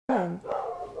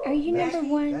Are you number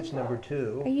one? That's number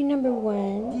 2. Are you number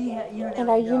 1? Yeah, you don't And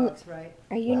have dogs, right?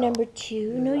 are you number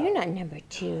 2? No, you're not number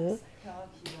 2.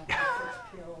 Dogs, you have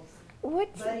 6 pills.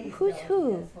 What's Buddy's who's dog,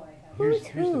 who? that's why I have Who's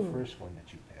Here's the who? first one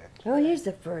that you picked. Oh, here's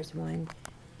the first one.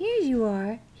 Here you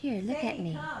are. Here, look at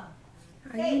me.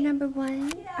 Are you number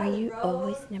 1? Are you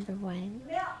always number 1?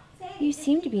 You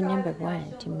seem to be number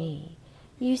 1 to me.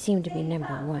 You seem to be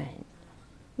number 1.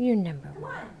 You're number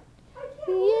 1.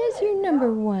 Yes, you're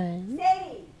number 1.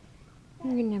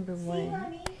 You're number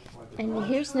 1. And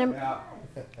here's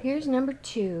number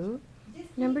 2.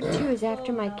 Number 2 is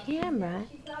after my camera.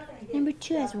 Number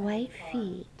 2 has white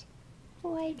feet.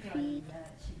 White feet.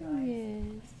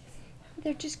 Yes.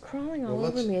 They're just crawling all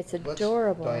over me. It's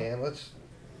adorable. Diane,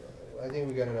 I think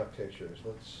we got enough pictures.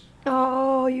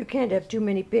 Oh, you can't have too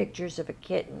many pictures of a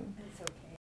kitten.